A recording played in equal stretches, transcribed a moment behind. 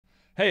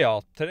Hey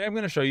all, today I'm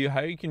going to show you how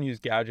you can use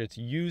Gadget's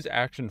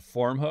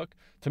useActionForm hook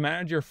to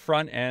manage your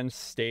front end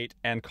state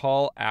and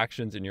call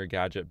actions in your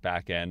Gadget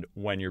backend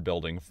when you're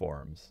building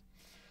forms.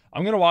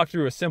 I'm going to walk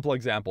through a simple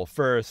example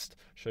first,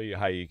 show you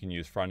how you can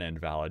use front end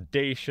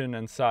validation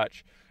and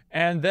such,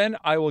 and then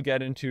I will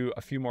get into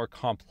a few more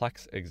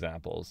complex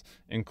examples,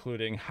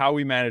 including how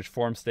we manage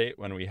form state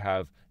when we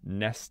have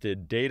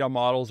nested data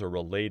models or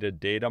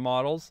related data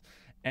models,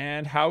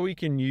 and how we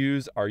can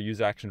use our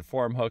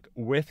useActionForm hook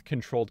with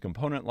controlled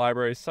component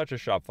libraries such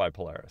as Shopify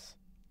Polaris.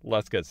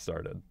 Let's get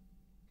started.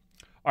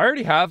 I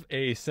already have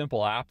a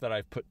simple app that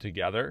I've put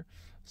together.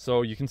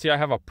 So you can see I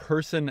have a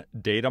person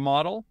data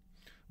model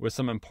with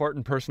some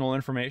important personal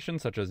information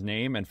such as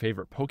name and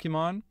favorite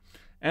Pokemon.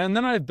 And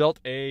then I've built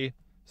a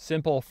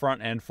simple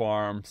front end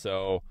form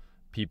so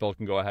people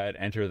can go ahead,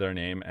 enter their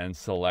name, and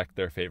select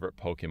their favorite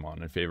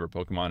Pokemon. And favorite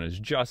Pokemon is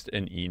just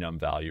an enum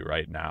value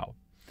right now.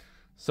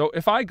 So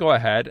if I go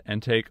ahead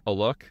and take a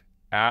look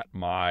at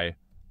my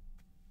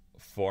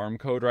form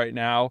code right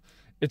now,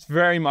 it's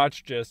very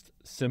much just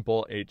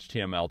simple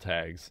HTML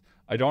tags.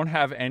 I don't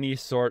have any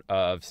sort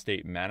of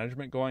state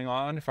management going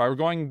on. If I were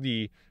going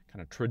the kind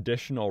of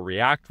traditional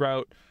React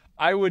route,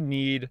 I would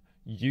need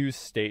use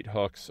state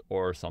hooks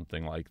or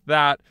something like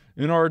that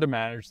in order to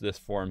manage this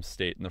form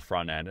state in the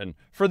front end. And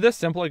for this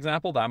simple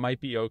example, that might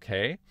be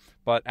okay.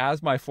 But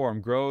as my form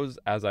grows,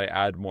 as I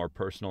add more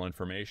personal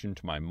information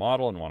to my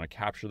model and want to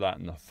capture that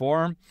in the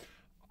form,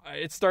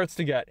 it starts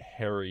to get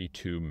hairy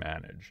to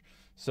manage.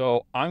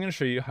 So I'm going to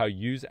show you how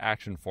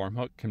useActionForm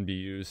hook can be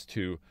used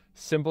to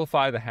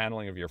simplify the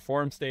handling of your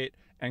form state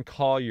and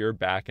call your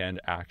backend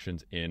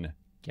actions in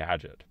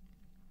Gadget.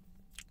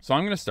 So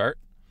I'm going to start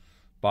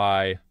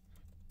by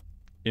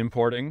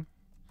importing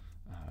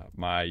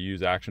my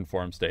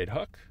useActionForm state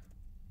hook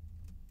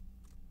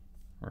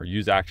or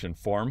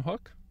useActionForm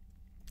hook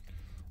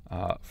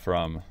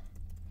from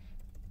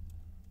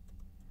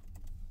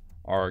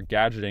our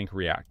Gadget Inc.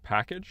 React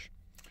package.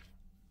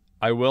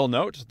 I will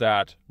note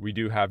that we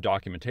do have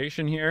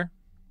documentation here,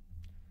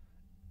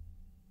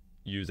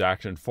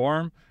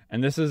 useActionForm,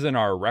 and this is in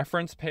our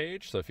reference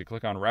page. So if you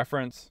click on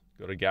reference,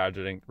 go to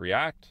Gadget Inc.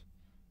 React,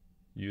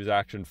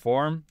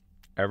 useActionForm,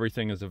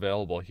 everything is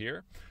available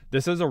here.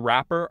 This is a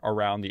wrapper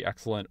around the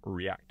excellent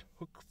React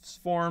Hooks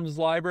Forms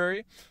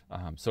library.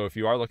 So if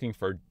you are looking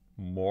for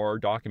more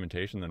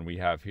documentation than we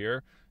have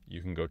here,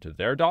 you can go to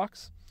their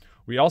docs.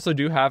 We also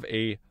do have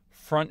a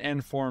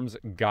front-end forms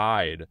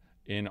guide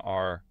in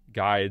our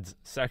guides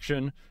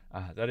section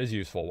that is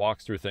useful.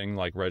 Walks through things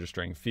like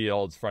registering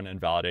fields,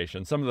 front-end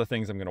validation, some of the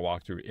things I'm going to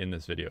walk through in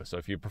this video. So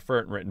if you prefer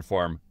it in written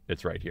form,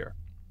 it's right here.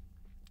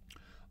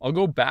 I'll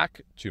go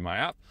back to my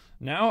app.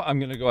 Now I'm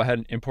going to go ahead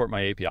and import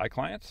my API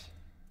client.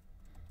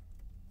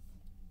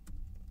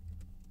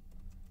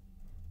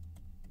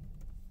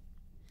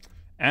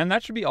 And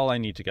that should be all I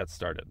need to get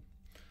started.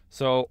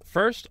 So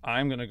first,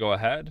 I'm going to go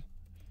ahead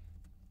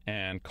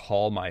and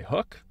call my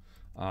hook.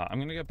 I'm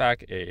going to get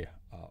back a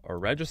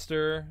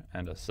register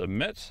and a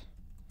submit.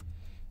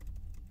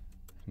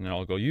 And then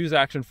I'll go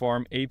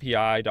useActionForm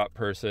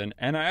API.person,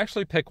 and I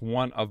actually pick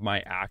one of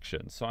my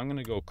actions. So I'm going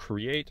to go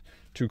create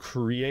to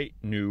create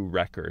new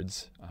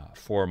records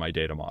for my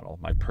data model,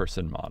 my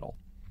person model.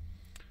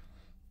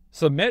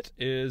 Submit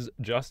is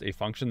just a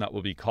function that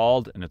will be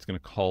called, and it's going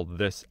to call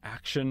this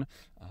action.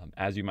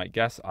 As you might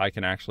guess, I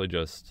can actually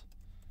just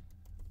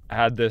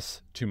add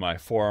this to my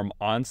form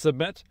on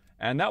submit,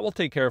 and that will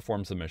take care of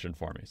form submission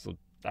for me. So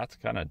that's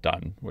kind of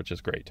done, which is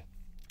great.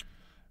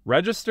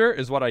 Register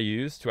is what I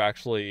use to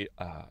actually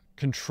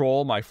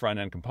control my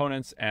front-end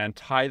components and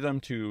tie them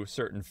to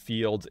certain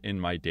fields in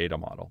my data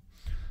model.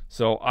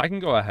 So I can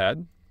go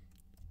ahead.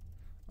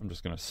 I'm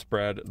just going to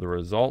spread the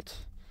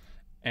result.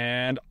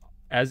 And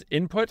as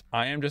input,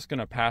 I am just going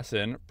to pass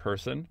in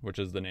person, which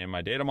is the name of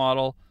my data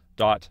model,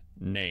 dot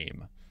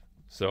name.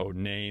 So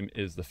name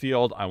is the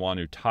field I want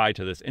to tie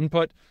to this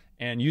input.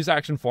 And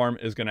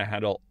useActionForm is going to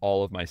handle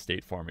all of my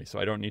state for me. So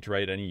I don't need to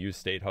write any use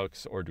state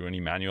hooks or do any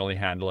manually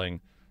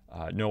handling.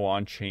 No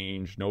on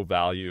change, no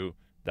value.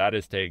 That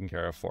is taken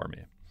care of for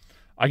me.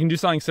 I can do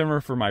something similar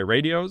for my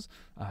radios,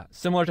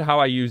 similar to how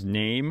I use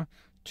name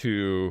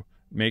to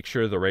make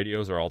sure the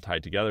radios are all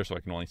tied together so I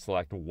can only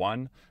select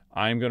one.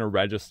 I'm going to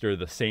register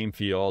the same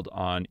field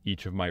on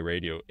each of my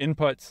radio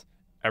inputs.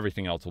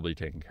 Everything else will be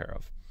taken care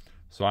of.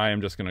 So I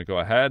am just going to go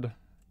ahead,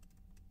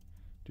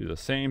 do the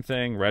same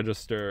thing,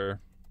 register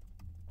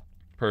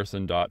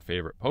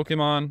person.favorite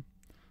Pokemon.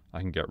 I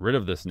can get rid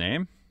of this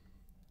name.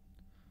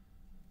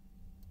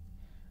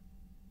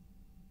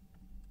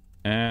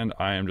 And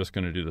I am just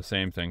going to do the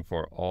same thing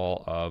for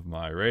all of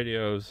my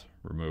radios,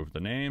 remove the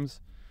names,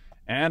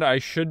 and I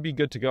should be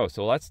good to go.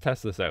 So let's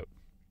test this out.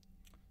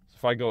 So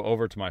if I go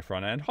over to my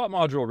front end, hot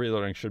module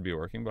reloading should be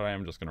working, but I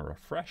am just going to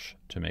refresh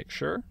to make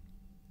sure.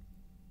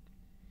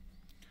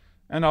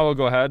 And I will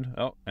go ahead,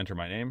 enter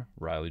my name,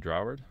 Riley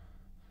Droward.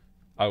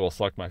 I will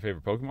select my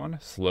favorite Pokemon,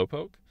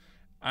 Slowpoke,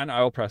 and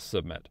I will press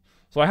submit.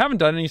 So I haven't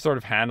done any sort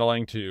of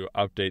handling to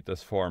update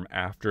this form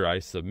after I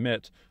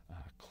submit,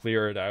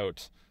 clear it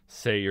out,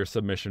 say your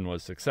submission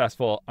was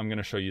successful. I'm going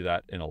to show you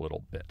that in a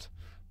little bit.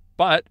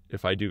 But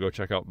if I do go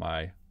check out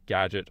my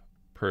Gadget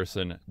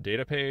person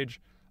data page,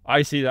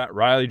 I see that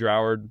Riley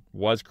Droward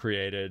was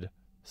created.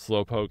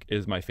 Slowpoke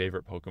is my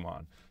favorite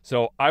Pokemon.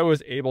 So I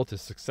was able to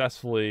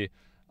successfully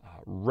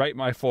write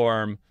my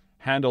form,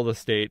 handle the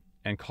state,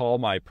 and call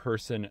my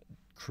person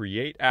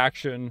create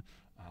action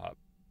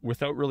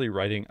without really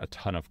writing a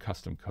ton of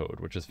custom code,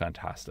 which is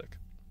fantastic.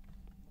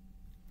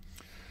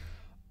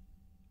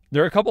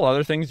 There are a couple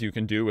other things you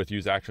can do with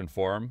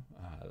useActionForm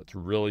that's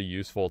really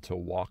useful to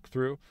walk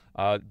through.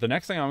 The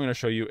next thing I'm going to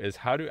show you is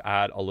how to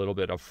add a little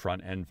bit of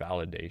front-end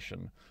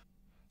validation.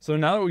 So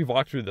now that we've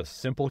walked through the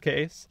simple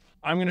case,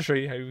 I'm going to show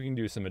you how you can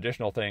do some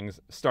additional things,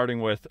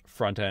 starting with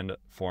front-end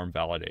form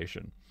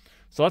validation.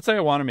 So let's say I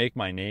want to make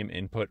my name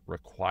input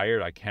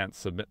required. I can't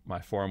submit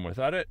my form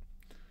without it.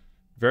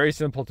 Very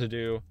simple to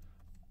do.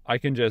 I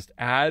can just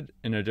add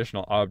an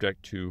additional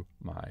object to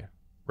my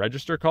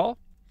register call,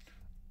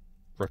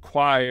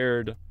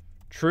 required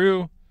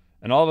true,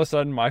 and all of a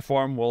sudden my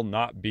form will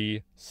not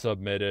be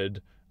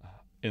submitted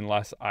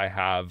unless I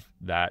have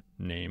that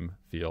name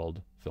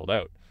field filled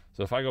out.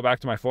 So if I go back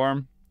to my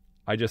form,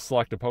 I just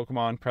select a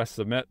Pokemon, press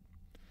submit.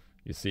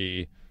 You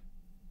see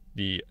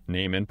the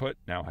name input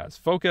now has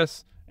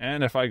focus.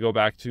 And if I go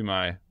back to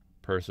my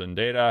person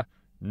data,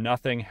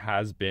 nothing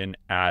has been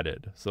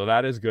added. So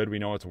that is good. We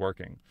know it's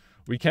working.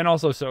 We can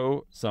also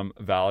show some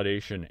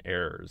validation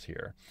errors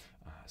here.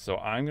 So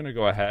I'm going to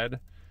go ahead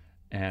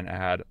and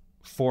add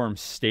form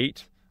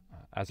state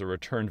as a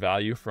return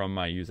value from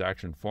my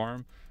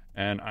useActionForm.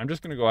 And I'm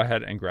just going to go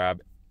ahead and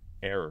grab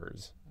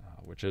errors,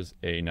 which is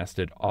a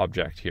nested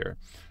object here.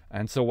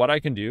 And so what I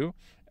can do,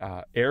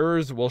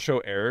 errors will show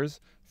errors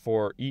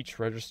for each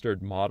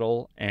registered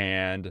model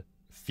and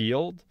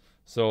field.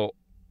 So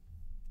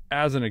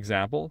as an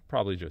example,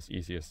 probably just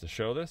easiest to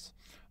show this,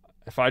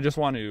 if I just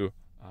want to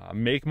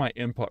make my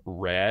input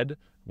red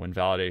when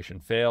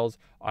validation fails,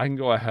 I can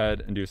go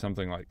ahead and do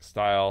something like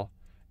style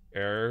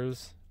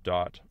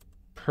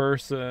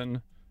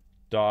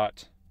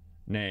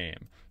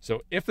errors.person.name.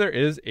 So if there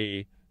is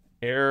a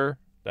error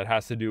that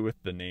has to do with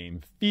the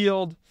name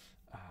field,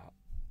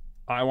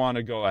 I want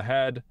to go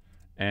ahead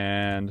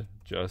and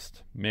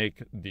just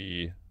make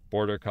the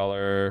border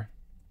color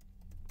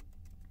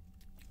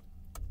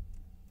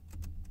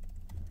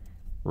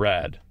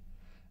red.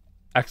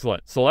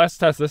 Excellent. So let's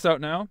test this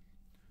out now.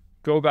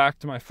 Go back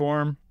to my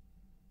form,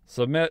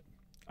 submit.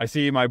 I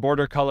see my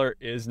border color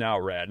is now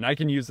red, and I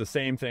can use the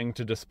same thing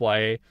to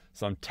display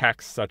some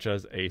text such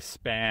as a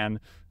span.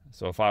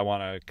 So if I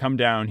want to come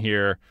down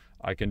here,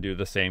 I can do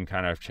the same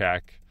kind of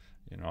check.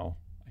 You know,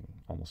 I can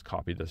almost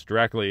copy this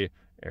directly.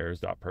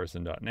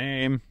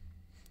 Errors.person.name.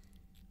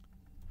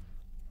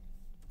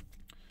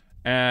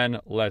 And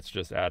let's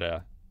just add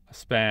a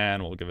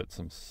span. We'll give it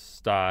some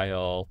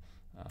style.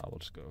 We'll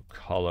just go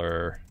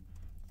color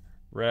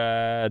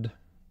red.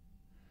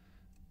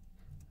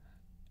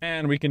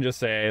 And we can just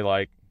say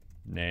like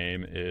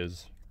name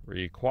is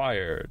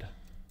required.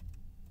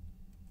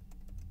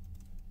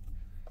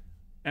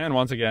 And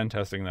once again,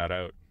 testing that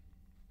out.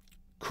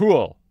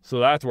 Cool. So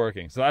that's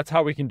working. So that's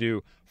how we can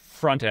do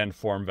front-end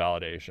form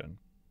validation.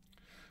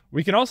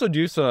 We can also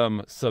do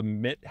some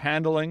submit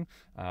handling.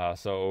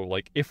 So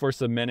like if we're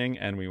submitting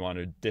and we want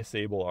to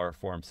disable our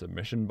form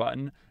submission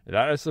button,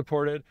 that is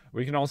supported.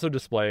 We can also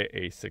display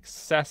a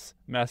success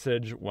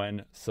message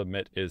when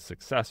submit is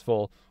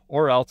successful,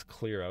 or else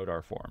clear out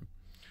our form.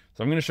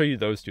 So I'm going to show you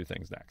those two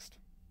things next.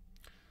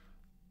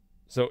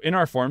 So in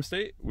our form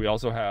state, we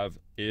also have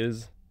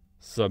is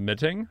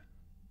submitting,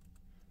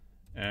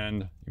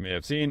 and you may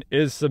have seen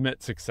is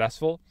submit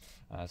successful.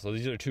 So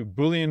these are two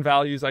Boolean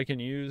values I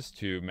can use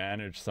to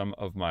manage some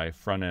of my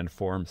front-end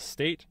form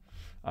state.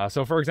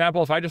 So for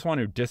example, if I just want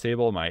to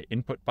disable my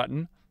input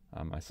button,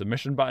 my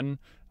submission button,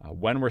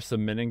 when we're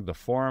submitting the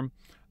form,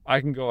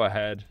 I can go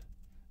ahead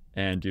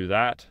and do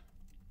that.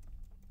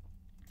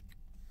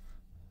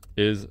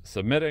 Is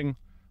submitting.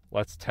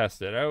 Let's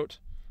test it out.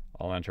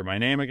 I'll enter my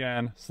name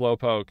again,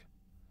 Slowpoke.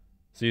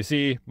 So you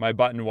see my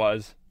button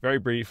was very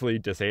briefly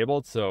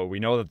disabled, so we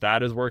know that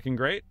that is working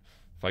great.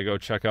 If I go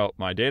check out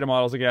my data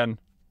models again,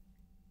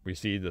 we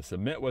see the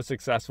submit was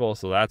successful,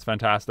 so that's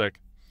fantastic.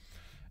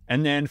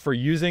 And then for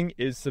using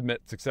is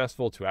submit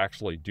successful to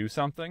actually do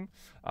something,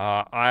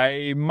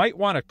 I might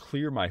want to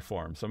clear my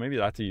form. So maybe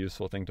that's a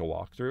useful thing to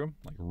walk through,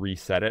 like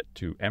reset it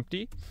to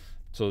empty.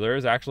 So there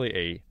is actually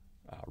a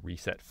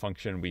reset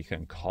function we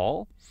can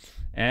call.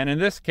 And in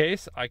this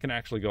case, I can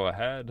actually go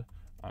ahead.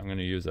 I'm going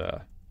to use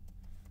a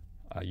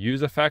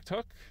use effect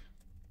hook.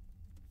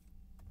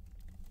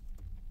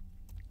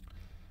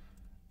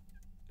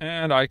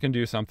 And I can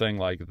do something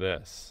like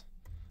this,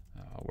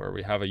 where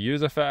we have a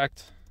use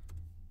effect.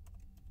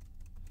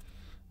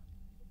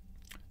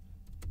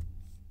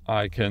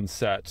 I can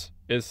set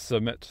is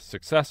submit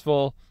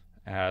successful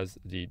as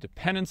the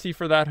dependency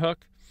for that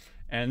hook.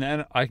 And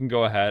then I can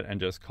go ahead and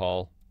just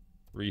call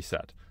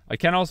reset. I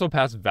can also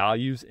pass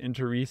values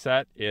into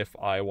reset if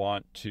I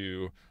want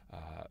to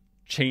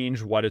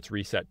change what it's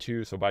reset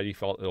to. So by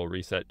default, it'll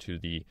reset to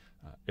the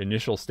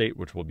initial state,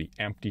 which will be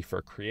empty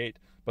for create,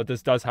 but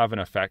this does have an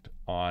effect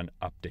on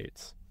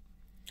updates.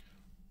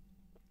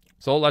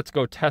 So let's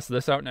go test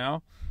this out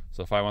now.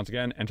 So if I once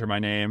again enter my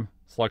name,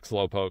 select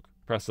Slowpoke,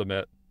 press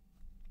submit,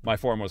 my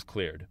form was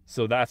cleared.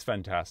 So that's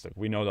fantastic.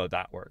 We know that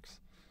that works.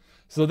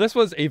 So this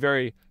was a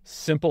very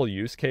simple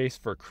use case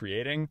for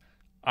creating.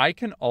 I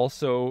can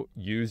also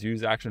use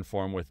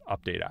useActionForm with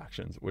update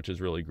actions, which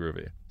is really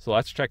groovy. So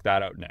let's check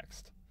that out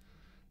next.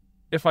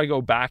 If I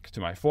go back to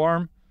my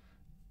form,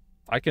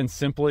 I can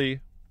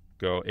simply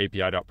go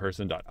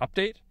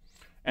api.person.update,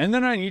 and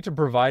then I need to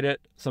provide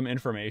it some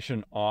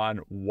information on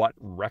what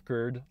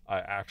record I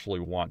actually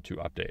want to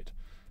update.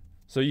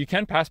 So you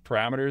can pass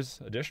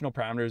parameters, additional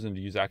parameters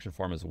into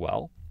useActionForm as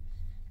well.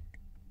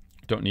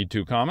 Don't need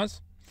 2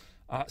 commas.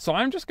 So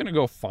I'm just going to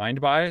go find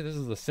by. This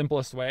is the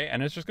simplest way,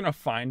 and it's just going to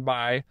find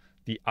by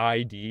the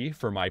ID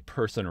for my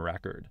person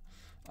record.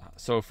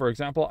 So for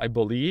example, I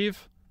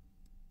believe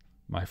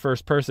my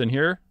first person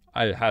here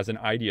has an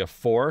ID of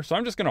 4. So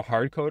I'm just going to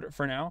hard code it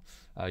for now.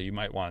 You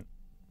might want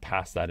to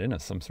pass that in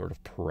as some sort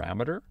of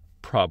parameter.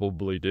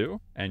 Probably do,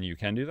 and you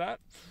can do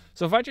that.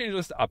 So if I change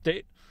this to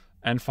update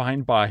and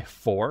find by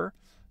 4,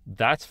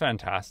 that's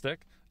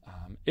fantastic.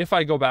 If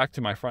I go back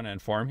to my front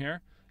end form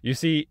here, you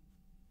see,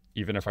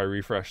 even if I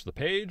refresh the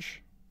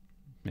page,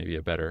 maybe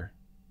a better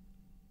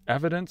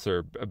evidence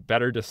or a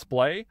better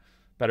display,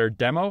 better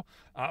demo,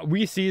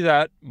 we see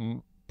that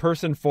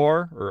person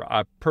 4 or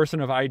a person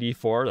of ID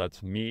 4,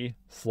 that's me,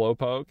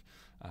 Slowpoke,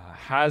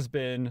 has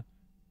been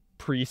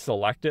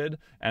pre-selected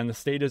and the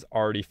state is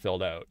already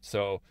filled out.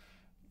 So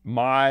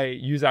my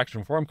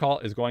useActionForm call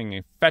is going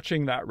and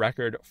fetching that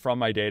record from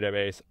my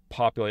database,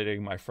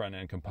 populating my front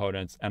end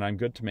components, and I'm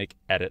good to make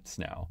edits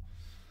now.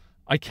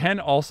 I can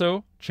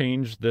also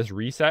change this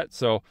reset.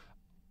 So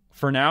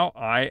for now,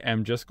 I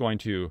am just going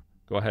to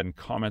go ahead and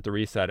comment the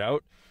reset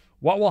out.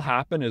 What will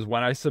happen is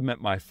when I submit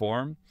my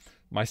form,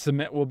 my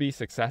submit will be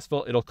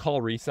successful. It'll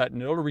call reset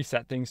and it'll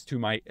reset things to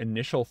my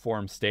initial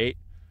form state,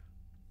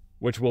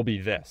 which will be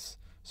this.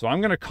 So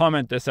I'm going to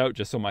comment this out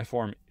just so my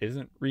form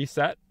isn't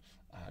reset,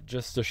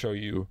 just to show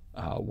you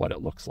what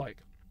it looks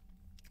like.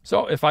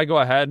 So if I go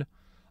ahead,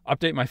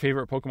 update my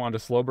favorite Pokemon to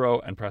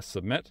Slowbro and press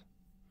submit.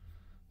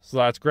 So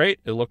that's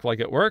great. It looked like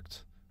it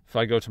worked. If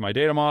I go to my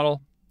data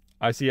model,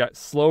 I see that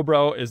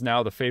Slowbro is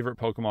now the favorite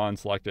Pokemon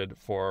selected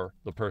for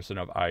the person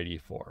of ID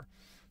 4.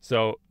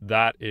 So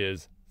that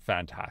is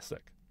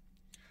fantastic.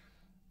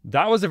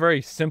 That was a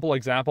very simple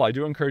example. I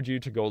do encourage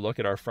you to go look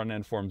at our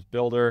front-end forms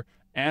builder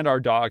and our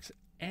docs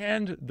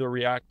and the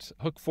React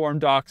hook form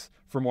docs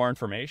for more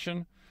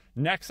information.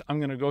 Next, I'm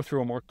going to go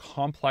through a more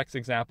complex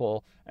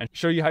example and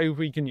show you how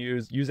we can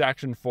use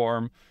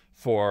useActionForm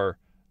for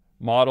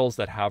models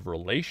that have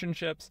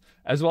relationships,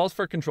 as well as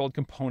for controlled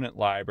component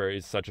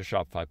libraries such as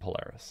Shopify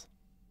Polaris.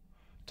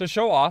 To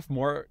show off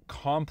more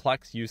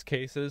complex use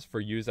cases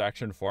for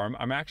useActionForm,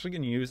 I'm actually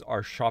going to use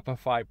our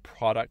Shopify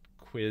product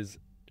quiz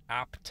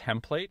app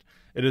template.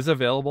 It is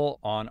available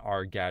on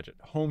our Gadget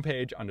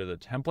homepage under the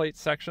templates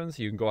section,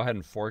 so you can go ahead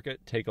and fork it,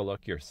 take a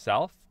look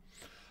yourself.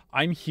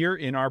 I'm here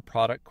in our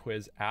product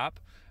quiz app,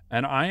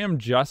 and I am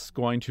just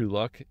going to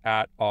look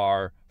at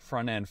our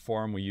front-end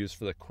form we use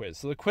for the quiz.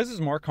 So the quiz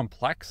is more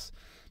complex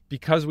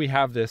because we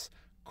have this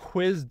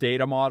quiz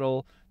data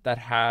model that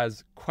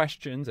has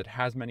questions. It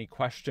has many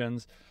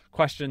questions.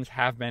 Questions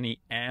have many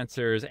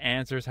answers.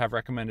 Answers have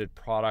recommended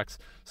products.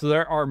 So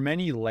there are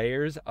many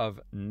layers of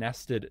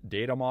nested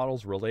data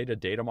models, related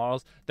data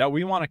models that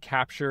we want to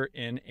capture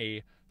in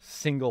a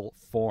single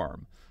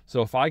form.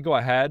 So if I go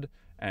ahead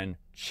and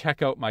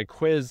check out my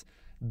quiz,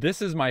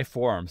 this is my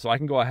form. So I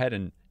can go ahead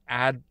and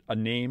add a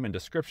name and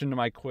description to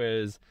my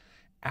quiz,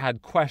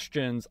 add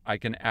questions. I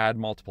can add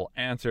multiple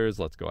answers.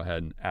 Let's go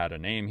ahead and add a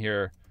name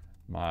here,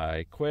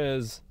 my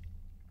quiz.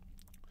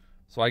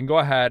 So I can go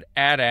ahead,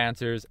 add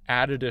answers,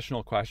 add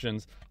additional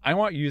questions. I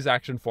want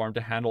useActionForm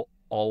to handle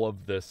all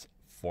of this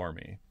for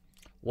me.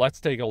 Let's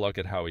take a look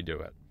at how we do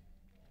it.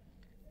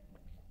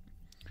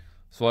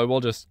 So I will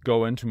just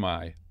go into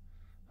my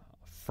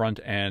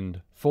front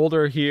end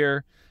folder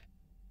here.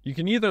 You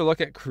can either look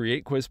at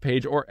create quiz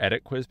page or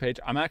edit quiz page.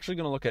 I'm actually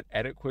going to look at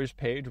edit quiz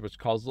page, which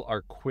calls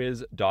our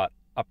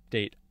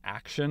quiz.update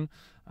action,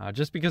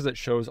 just because it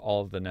shows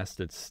all of the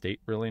nested state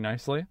really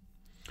nicely.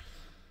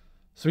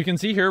 So we can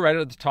see here right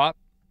at the top,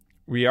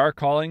 we are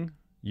calling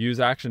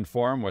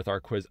useActionForm with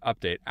our quiz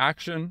update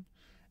action,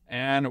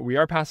 and we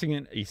are passing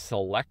in a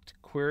select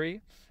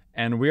query,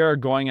 and we are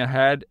going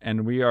ahead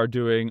and we are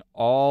doing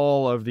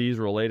all of these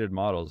related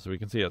models. So we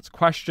can see it's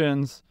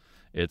questions,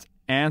 it's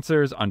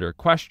answers under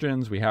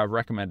questions, we have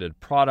recommended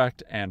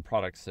product and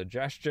product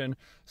suggestion.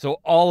 So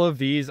all of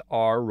these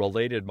are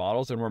related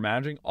models, and we're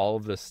managing all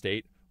of the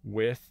state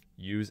with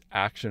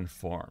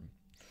useActionForm.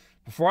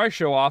 Before I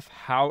show off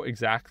how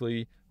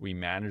exactly we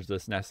manage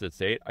this nested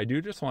state, I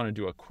do just want to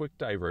do a quick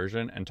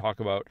diversion and talk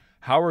about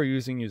how we're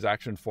using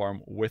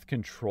useActionForm with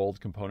controlled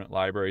component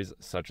libraries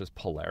such as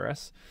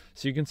Polaris.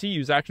 So you can see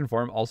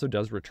useActionForm also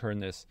does return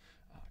this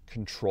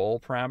control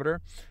parameter,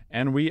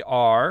 and we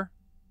are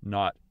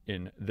not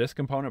in this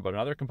component, but in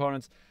other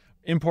components,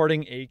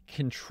 importing a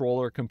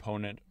controller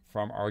component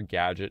from our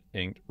Gadget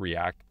inked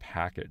React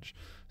package.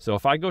 So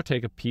if I go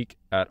take a peek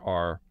at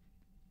our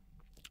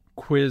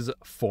quiz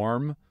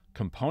form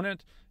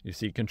component, you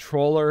see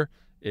controller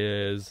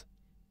is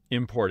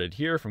imported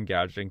here from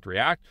Gadget inked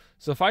React.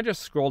 So if I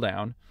just scroll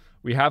down,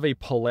 we have a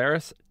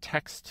Polaris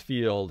text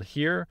field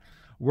here.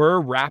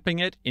 We're wrapping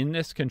it in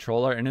this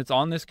controller, and it's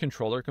on this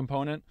controller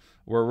component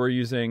where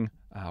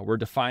we're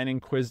defining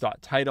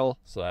quiz.title.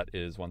 So that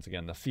is, once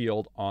again, the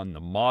field on the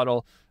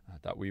model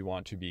that we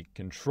want to be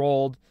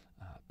controlled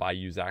by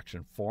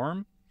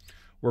useActionForm.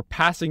 We're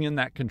passing in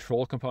that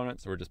control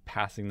component, so we're just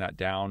passing that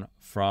down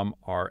from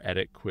our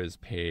edit quiz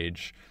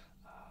page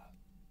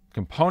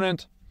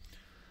component.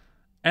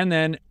 And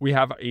then we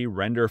have a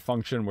render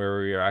function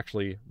where we are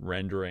actually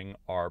rendering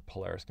our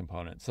Polaris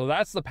component. So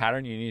that's the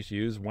pattern you need to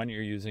use when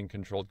you're using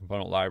controlled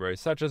component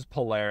libraries, such as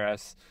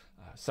Polaris,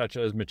 such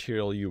as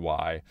Material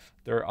UI.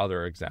 There are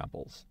other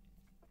examples.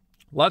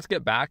 Let's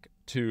get back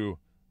to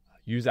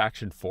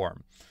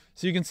useActionForm.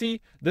 So you can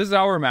see this is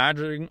how we're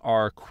managing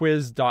our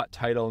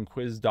quiz.title and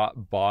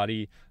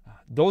quiz.body.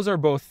 Those are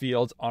both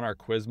fields on our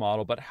quiz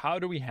model, but how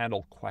do we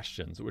handle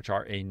questions, which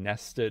are a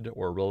nested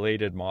or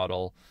related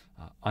model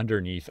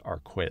underneath our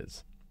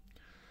quiz?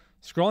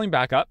 Scrolling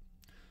back up,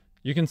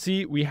 you can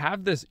see we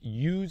have this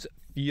use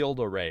field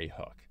array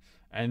hook.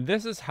 And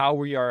this is how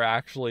we are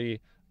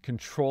actually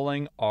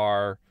controlling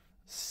our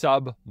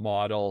sub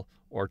model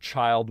or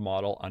child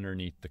model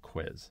underneath the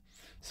quiz.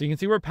 So you can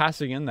see we're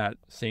passing in that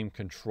same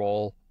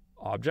control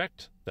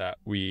object that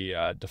we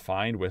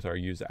defined with our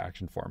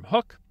useActionForm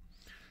hook.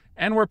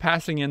 And we're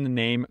passing in the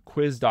name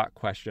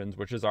quiz.questions,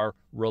 which is our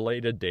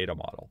related data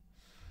model.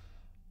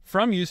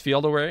 From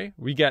useFieldArray,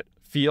 we get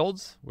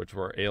fields, which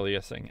we're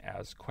aliasing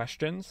as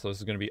questions. So this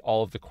is going to be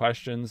all of the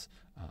questions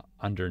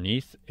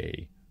underneath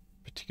a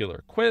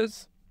particular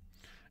quiz.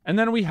 And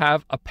then we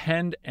have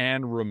append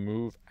and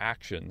remove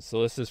actions.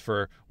 So this is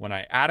for when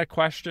I add a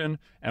question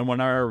and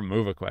when I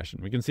remove a question.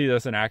 We can see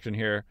this in action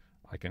here.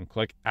 I can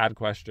click add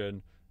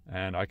question,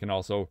 and I can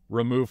also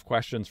remove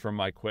questions from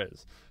my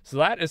quiz. So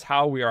that is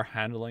how we are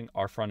handling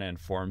our front-end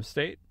form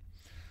state.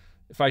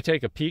 If I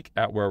take a peek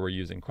at where we're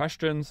using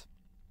questions,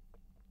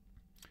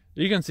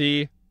 you can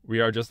see we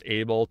are just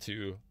able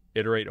to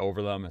iterate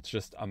over them. It's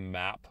just a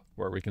map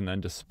where we can then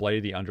display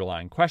the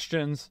underlying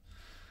questions.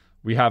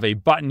 We have a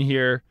button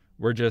here.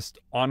 We're just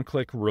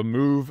on-click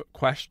remove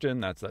question.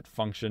 That's that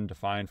function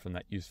defined from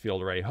that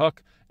useFieldArray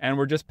hook. And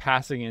we're just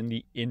passing in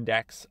the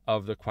index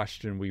of the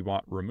question we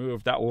want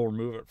removed. That will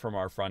remove it from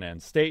our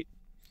front-end state.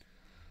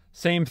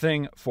 Same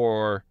thing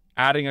for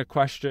adding a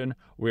question.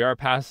 We are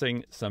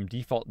passing some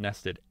default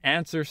nested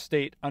answer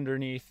state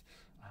underneath.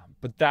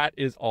 But that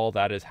is all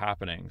that is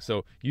happening.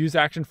 So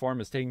useActionForm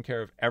is taking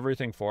care of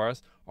everything for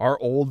us. Our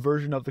old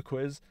version of the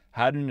quiz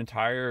had an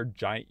entire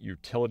giant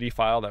utility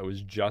file that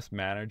was just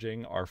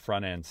managing our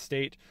front end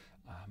state.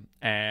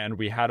 And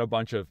we had a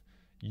bunch of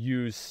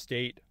use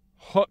state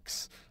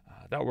hooks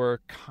that were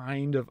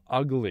kind of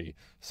ugly.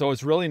 So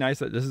it's really nice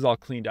that this is all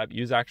cleaned up.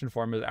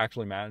 useActionForm is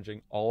actually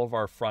managing all of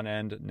our front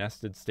end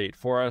nested state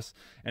for us.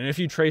 And if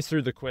you trace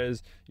through the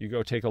quiz, you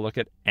go take a look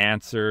at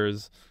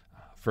answers.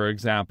 For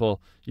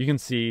example, you can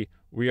see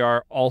we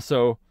are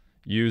also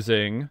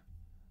using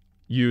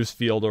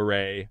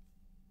useFieldArray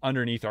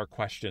underneath our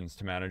questions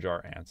to manage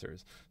our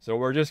answers. So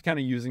we're just kind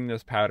of using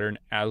this pattern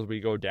as we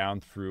go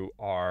down through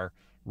our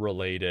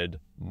related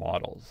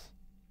models.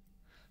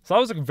 So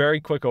that was a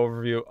very quick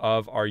overview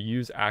of our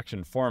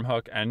useActionForm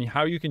hook and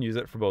how you can use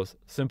it for both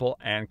simple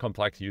and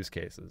complex use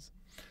cases.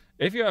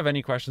 If you have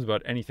any questions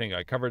about anything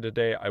I covered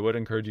today, I would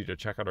encourage you to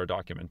check out our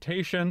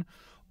documentation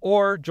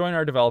or join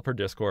our developer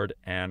Discord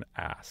and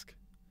ask.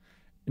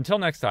 Until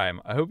next time,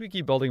 I hope you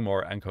keep building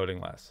more and coding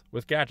less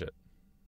with Gadget.